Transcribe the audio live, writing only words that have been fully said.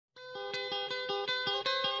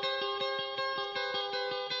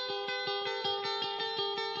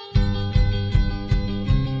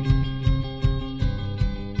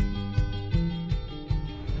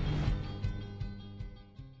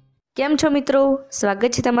કેમ છો મિત્રો?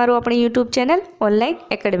 સ્વાગત છે તમારું આપણી યુટ્યુબ ચેનલ ઓનલાઈન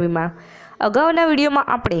એકેડમીમાં। અગાઉના વિડીયોમાં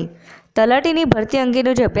આપણે તલાટીની ભરતી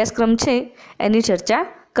અંગેનો જે અભ્યાસક્રમ છે એની ચર્ચા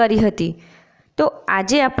કરી હતી। તો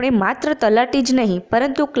આજે આપણે માત્ર તલાટી જ નહીં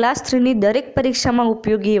પરંતુ ક્લાસ 3ની દરેક પરીક્ષામાં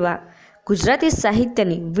ઉપયોગી એવા ગુજરાતી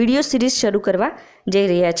સાહિત્યની વિડીયો સિરીઝ શરૂ કરવા જઈ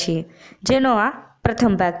રહ્યા છીએ, જેનો આ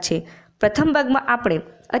પ્રથમ ભાગ છે। પ્રથમ ભાગમાં આપણે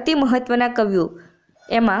અતિ મહત્ત્વના કવિઓ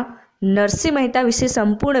એમાં નરસિંહ મહેતા વિશે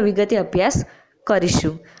સંપૂર્ણ વિગતે અભ્યાસ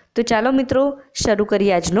કરીશું। તો ચાલો મિત્રો શરૂ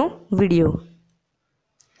કરીએ આજનો વિડીયો।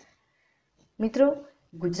 મિત્રો,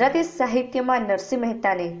 ગુજરાતી સાહિત્યમાં નરસિંહ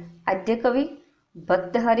મહેતાને આદ્ય કવિ,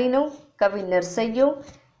 ભક્ત હરિનો, કવિ નરસૈયો,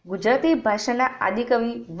 ગુજરાતી ભાષાના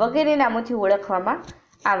આદિકવિ વગેરે નામોથી ઓળખવામાં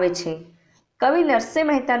આવે છે। કવિ નરસિંહ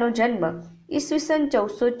મહેતાનો જન્મ ઈસવીસન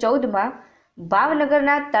 1414માં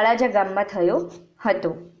ભાવનગરના તળાજા ગામમાં થયો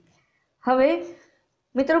હતો। હવે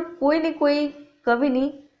મિત્રો, કોઈને કોઈ કવિની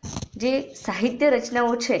જે સાહિત્ય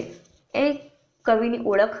રચનાઓ છે એ કવિની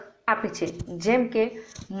ઓળખ આપી છે, જેમ કે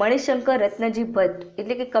મણિશંકર રત્નજી ભટ્ટ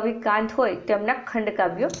એટલે કે કવિ કાંત હોય તેમના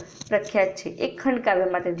ખંડકાવ્યો પ્રખ્યાત છે, એક ખંડકાવ્ય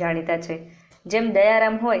માટે જાણીતા છે। જેમ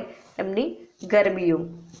દયારામ હોય એમની ગરબીઓ,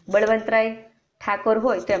 બળવંતરાય ઠાકોર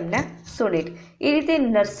હોય તો એમના સોનેટ। એ રીતે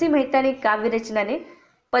નરસિંહ મહેતાની કાવ્ય રચનાને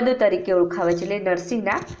પદો તરીકે ઓળખાવે છે, એટલે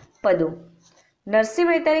નરસિંહના પદો। નરસિંહ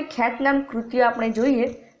મહેતાની ખ્યાતનામ કૃતિઓ આપણે જોઈએ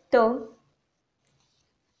તો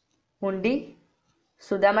હુંડી,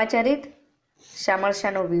 સુદામાચરિત,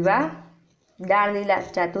 શામળશાનો વિવાહ, દાણલીલા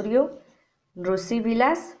ચાતુર્યો,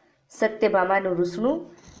 ઋષિવિલાસ, સત્યભામાનું રૂસણું,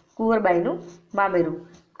 કુંવરબાઈનું મામેરું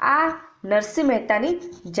આ નરસિંહ મહેતાની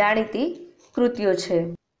જાણીતી કૃતિઓ છે।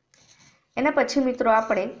 એના પછી મિત્રો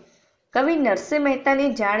આપણે કવિ નરસિંહ મહેતાની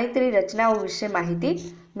જાણીતી રચનાઓ વિશે માહિતી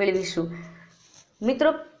મેળવીશું। મિત્રો,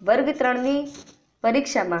 વર્ગ 3ની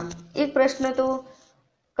પરીક્ષામાં એક પ્રશ્ન તો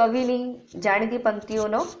કવિની જાણીતી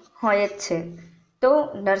પંક્તિઓનો હોય જ છે। તો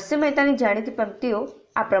નરસિંહ મહેતાની જાણીતી પંક્તિઓ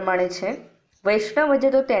આ પ્રમાણે છે। વૈષ્ણવ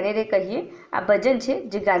ભજે તો તેને રે કહીએ, આ ભજન છે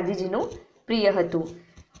જે ગાંધીજીનું પ્રિય હતું।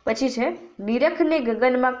 પછી છે નિરખને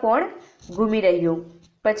ગગનમાં કોણ ઘૂમી રહ્યો,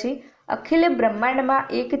 પછી અખિલ બ્રહ્માંડમાં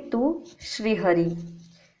એક તું શ્રીહરિ,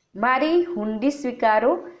 મારી હુંડી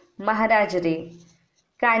સ્વીકારો મહારાજ રે,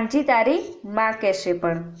 કાંજી તારી માં કહેશે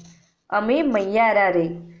પણ, અમે મૈયારા રે,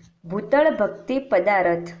 ભૂતળ ભક્તિ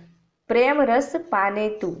પદારથ, પ્રેમ રસ પાને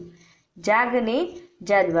તું, જાગને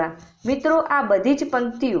જાદવા। મિત્રો, આ બધી જ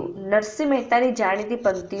પંક્તિઓ નરસિંહ મહેતાની જાણીતી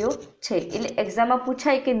પંક્તિઓ છે। એટલે એક્ઝામમાં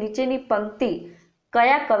પૂછાય કે નીચેની પંક્તિ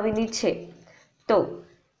કયા કવિની છે, તો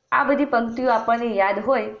આ બધી પંક્તિઓ આપણને યાદ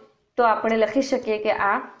હોય તો આપણે લખી શકીએ કે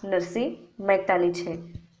આ નરસિંહ મહેતાની છે।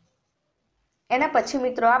 એના પછી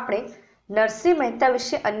મિત્રો આપણે નરસિંહ મહેતા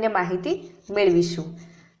વિશે અન્ય માહિતી મેળવીશું।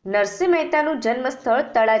 નરસિંહ મહેતાનું જન્મસ્થળ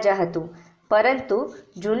તળાજા હતું, પરંતુ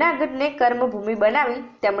જૂનાગઢને કર્મભૂમિ બનાવી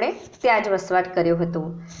તેમણે ત્યાં જ વસવાટ કર્યો હતો।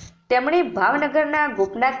 તેમણે ભાવનગરના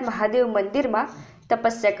ગોપનાથ મહાદેવ મંદિરમાં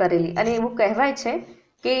તપસ્યા કરેલી અને એવું કહેવાય છે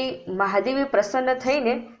કે મહાદેવે પ્રસન્ન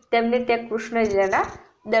થઈને તેમને ત્યાં કૃષ્ણ લીલાના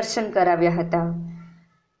દર્શન કરાવ્યા હતા।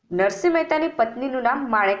 નરસિંહ મહેતાની પત્નીનું નામ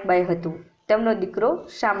માણેકબાઈ હતું, તેમનો દીકરો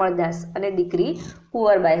શામળદાસ અને દીકરી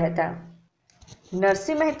કુંવરબાઈ હતા।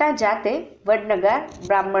 નરસિંહ મહેતા જાતે વડનગર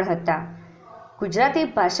બ્રાહ્મણ હતા। ગુજરાતી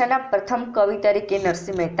ભાષાના પ્રથમ કવિ તરીકે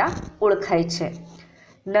નરસિંહ મહેતા ઓળખાય છે।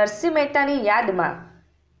 નરસિંહ મહેતાની યાદમાં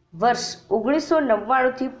વર્ષ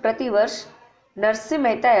 1999થી પ્રતિવર્ષ નરસિંહ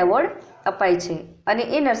મહેતા એવોર્ડ અપાય છે અને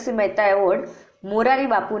એ નરસિંહ મહેતા એવોર્ડ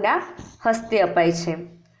મોરારી બાપુના હસ્તે અપાય છે।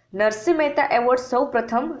 નરસિંહ મહેતા એવોર્ડ સૌ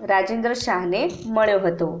પ્રથમ રાજેન્દ્ર શાહને મળ્યો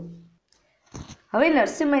હતો। હવે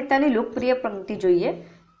નરસિંહ મહેતાની લોકપ્રિય પંક્તિ જોઈએ।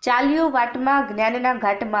 ચાલ્યો વાટમાં જ્ઞાનના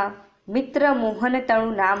ઘાટમાં, મિત્ર મોહન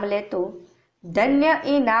તણું નામ લેતો, ધન્ય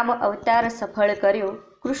એ નામ અવતાર સફળ કર્યો,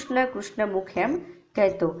 કૃષ્ણ કૃષ્ણ મુખ એમ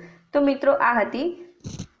કહેતો। તો મિત્રો, આ હતી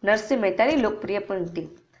નરસિંહ મહેતાની લોકપ્રિય પંક્તિ।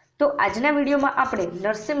 તો આજના વિડીયોમાં આપણે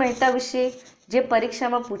નરસિંહ મહેતા વિશે જે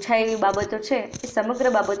પરીક્ષામાં પૂછાય એવી બાબતો છે એ સમગ્ર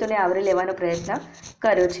બાબતોને આવરી લેવાનો પ્રયત્ન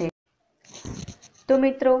કર્યો છે। તો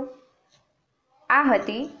મિત્રો, આ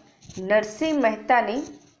હતી નરસિંહ મહેતાની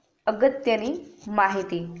અગત્યની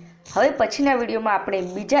માહિતી। હવે પછીના વિડીયોમાં આપણે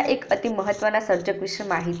બીજા એક અતિ મહત્ત્વના સર્જક વિશે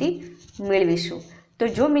માહિતી મેળવીશું। તો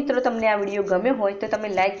જો મિત્રો તમને આ વિડીયો ગમ્યો હોય તો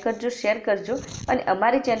તમે લાઇક કરજો, શેર કરજો અને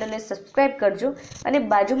અમારી ચેનલને સબસ્ક્રાઈબ કરજો અને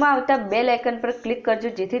બાજુમાં આવતા બેલ આઇકન પર ક્લિક કરજો,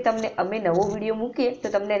 જેથી તમને અમે નવો વિડીયો મૂકીએ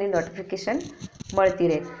તો તમને એની નોટિફિકેશન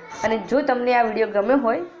મળતી રહે। અને જો તમને આ વિડીયો ગમ્યો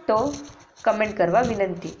હોય તો કમેન્ટ કરવા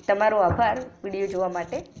વિનંતી। તમારો આભાર વિડીયો જોવા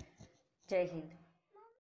માટે। જય હિન્દ।